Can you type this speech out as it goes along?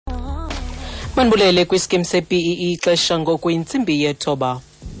Manibulele kwiskim se-PEE ixesha ngokuyintsimbi yethoba.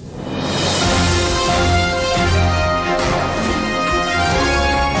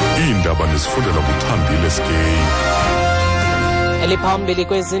 Iindaba nezifundela kuthambile skeyi. Eliphambili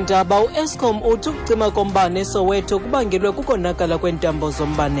kwezindaba u-Eskom uthi ukucima kombane eSoweto kubangelwe kukonakala kwentambo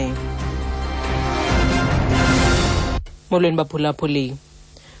zombane. Molweni baphulaphuli.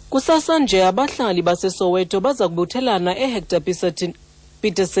 Kusasa nje abahlali baseSoweto bazakubuthelana e-Hector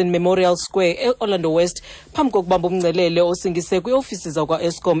Pieterson Memorial Square e-Orlando West phambi kokubamb'umngcelele osingise kwi-OFISI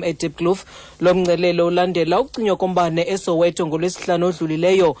zakwa-Eskom e-Diepkloof. Lo mngcelele ulandela ukucinywa kombane eSoweto ngolwesihlanu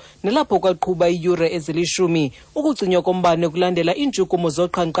odlulileyo nelapho kwaqhuba iiyure ezili-10. Ukucinywa kombane kulandela iintshukumo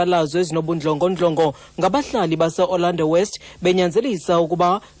zoqhankqalazo ezinobundlongondlongo ngabahlali base-Orlando West benyanzelisa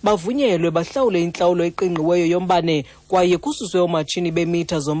ukuba bavunyelwe bahlawule intlawulo eqingqiweyo yombane kwaye kususwe oomatshini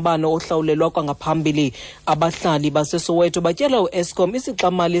beemitha zombane ohlawulelwa kwangaphambili. Abahlali baseSoweto batyela u-Eskom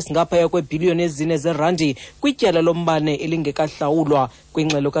isixamali esingaphaya kweebhiliyoni ezine zeerandi kwityala lombane elingekahlawulwa.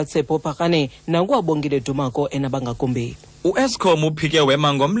 Kwingxelo kaTshepo Phakane nanguwabongile Dumako enabangakumbi. U-Eskom uphike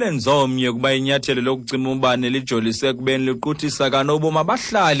wema ngomlenze omnye ukuba inyathelo lokucima umbane lijolise ekubeni liquthisa kanobomi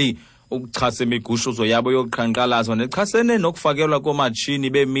abahlali ukuchasa imigushuzo yabo yoqhankqalazo nechasene nokufakelwa koomatshini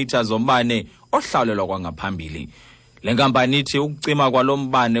beemitha zombane ohlawulelwa kwangaphambili. Le nkampani ithi ukucima kwalo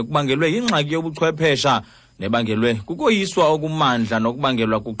mbane kubangelwe yingxaki yobuchwephesha nebangelwe kukoyiswa okumandla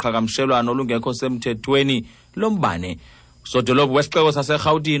nokubangelwa kuqhagamshelwano olungekho semthethweni lombane. Usodolophu wesixeko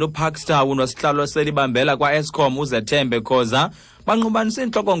saseRhawutini uParkstar unosihlalo selibambela kwa-Eskom uZethembe Khoza banqubanisa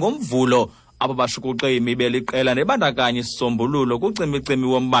intloko ngomvulo abo bashukuxe imibeli iqela nebandakanya isisombululo kucimicimi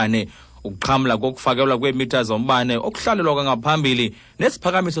wombane, ukuxhamla kokufakelwa kweemitha zombane okuhlalelwa kwangaphambili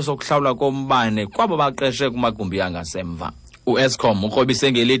nesiphakamiso sokuhlawulwa kombane kwabo baqeshe kumagumbi angasemva. U-Eskom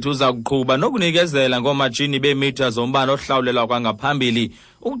ukrobise ngelithi uza kuqhuba nokunikezela ngoomatshini beemitha zombane ohlawulelwa kwangaphambili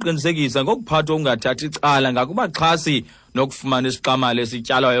ukuqinisekisa ngokuphathwa okungathathi icala ngakubaxhasi nokufumana isiqamali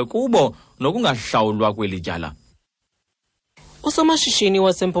esityalwayo kubo nokungahlawulwa kweli tyala. Usomashishini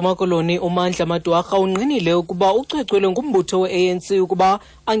wasempuma koloni uMandla Madwarha unqinile ukuba ucwecwele ngumbutho we-ANC ukuba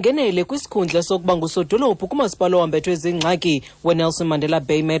angenele kwisikhundla sokuba ngusodolophu kumasipala ohambethwe zingxaki weNelson Mandela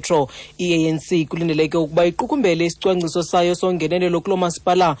Bay Metro. I-ANC kulindeleke ukuba iqukumbele isicwangciso sayo songenelelo kulo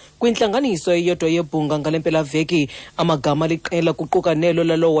masipala kwintlanganiso eyodwa yebhunga ngale mpelaveki. Amagama aliqela kuquka nelo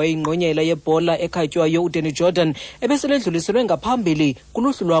lalo wayeyingqonyela yebhola ekhatywayo uDanny Jordan ebeseledluliselwe ngaphambili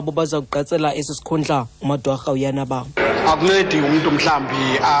kuluhlu lwabo baza kuqatsela esi sikhundla. uMadwarha uyanaba. Akuncedi umuntu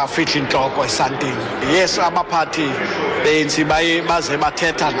mhlambi afihle inhloko esantini. Yes, abaphathi be-ANC baze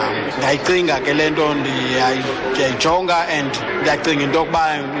bathetha nami. Ndiyayicinga ke lento ndiyayijonga and ndiyacinga into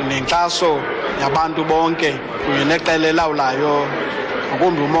yokuba nenkxaso yabantu bonke kunye neqela elawulayo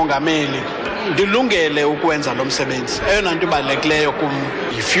ngakumbi umongameli ndilungele ukwenza lo msebenzi. Eyona nto ibalulekileyo kum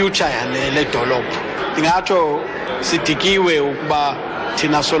yi-future yale dolophu. Ndingatsho sidikiwe ukuba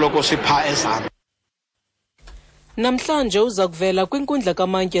thina soloko sipha ezam. Namhlanje uza kuvela kwinkundla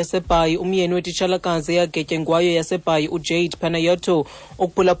kamantyi yaseBhayi umyeni wetitshalakazi eyagetyengwayo yaseBhayi uJade Panayiotou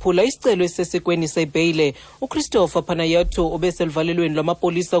ukuphulaphula isicelo esisesikweni sebheyile. uChristopher Panayiotou obeseluvalelweni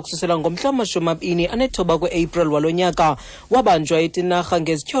lwamapolisa ukususela ngomhla wama-29 kwe-April walo nyaka wabanjwa eTinarha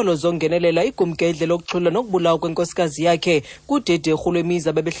ngezityholo zongenelela igumgedle lokuxhula nokubulawa kwenkosikazi yakhe kudederhu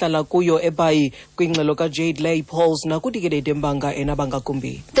lwemizi bebehlala kuyo eBhayi. Kwingxelo kaJade Lay Pauls nakudikedede mbanga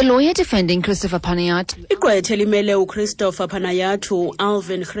enabangakumbi. The lawyer defending Christopher Panayiotou igqwetha elimele uChristopher Panayiotou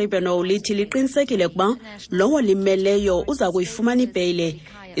Alvin Gribeno lithi liqinisekile ukuba lowo limeleyo uza kuyifumana ibheyile.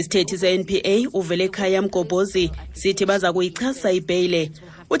 Isithethi se-NPA uvele ekhaya Mgobhozi sithi baza kuyichasa ibheyile.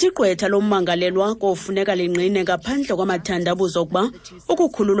 Uthi igqwetha lommangalelwa kofuneka lingqine ngaphandle kwamathandabuzo ukuba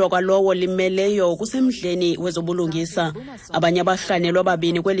ukukhululwa kwalowo limeleyo kusemdleni wezobulungisa. Abanye abahlanyelwa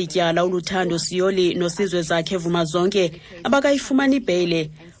babini kweli tyala uLuthando Siyoli nosizwe zakhe Vumazonke abakayifumana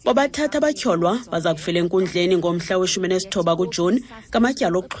ibheyile. Babathatha abatyholwa baza kufela enkundleni ngomhla we-19 kuJuni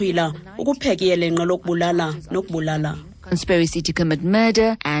ngamatyala okuxhwila, ukupheka iyelenqe lokubulala nokubulala. conspiracy to commit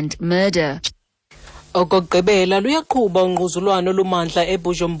murder and murder. Okokugqibela luyaqhuba ungquzulwano lumandla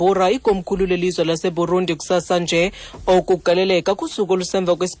eBujumbura ikomkhulu lelizwe laseBurundi kusasa nje okugaleleka kusuku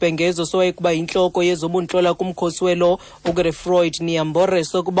olusemva kwesibhengezo sowayekuba yintloko yezobuntlola kumkhosi welo uGertrude Niambore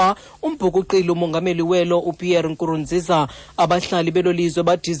sokuba umbhukuqile umongameli welo uPierre Nkurunziza. Abahlali belo lizwe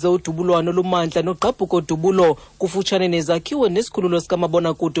badize udubulwano lumandla nogqabhuko dubulo kufutshane nezakhiwo nesikhululo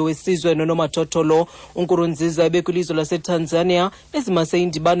sikamabonakude wesizwe nonomathotholo. uNkurunziza ebekwilizwe laseTanzania ezimase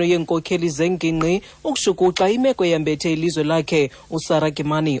indibano yeenkokheli zengingqi ukushukuxa imeko eyambethe ilizwe lakhe. Usara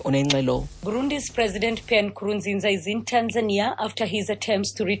Kimani onengxelo. Burundi's President Pierre Nkurunziza is in Tanzania after his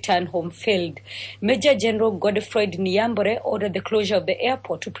attempts to return home failed. Major General Godfrey Niambore ordered the closure of the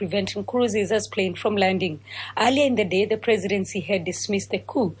airport to prevent Nkurunziza's plane from landing. Earlier in the day, the presidency had dismissed the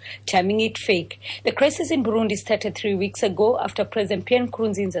coup, terming it fake. The crisis in Burundi started 3 weeks ago after President Pierre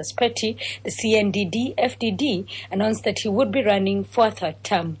Nkurunziza's party, the CNDD-FDD, announced that he would be running for a third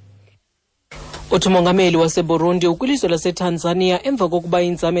term. Umongameli waseBurundi ukwilizwe laseTanzania emva kokuba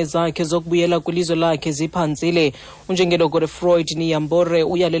inzame zakhe zokubuyela kwilizwe lakhe ziphanzile. Unjengelo Godfrey Niambore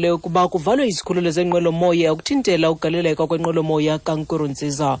uyalele ukuba kuvalwe izikhululo zenqwelomoya ukuthintela ukugaleleka kwenqwelomoya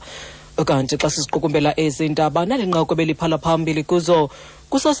kaNkurunziza. Kanti xa sisiqukumbela ezi ndaba nale nqaku eliphala phambili kuzo,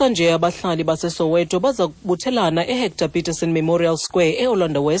 kusasa nje abahlali baseSoweto bazakubuthelana e-Hector Pieterson Memorial Square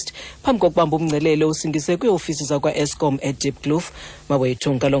e-Orlando West phambi kokubamb'umngcelele osingise kwi-OFisi zakwa-Eskom e-Diepkloof.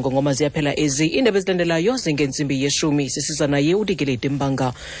 Mawethu ngalongo ngoma ziyaphela ezi indaba ezilandelayo zingentsimbi ye-10 sisiza naye uDikiledi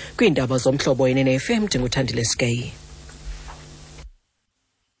Mbanga kwiindaba zomhlobo yenene FM ndinguthandile Skay.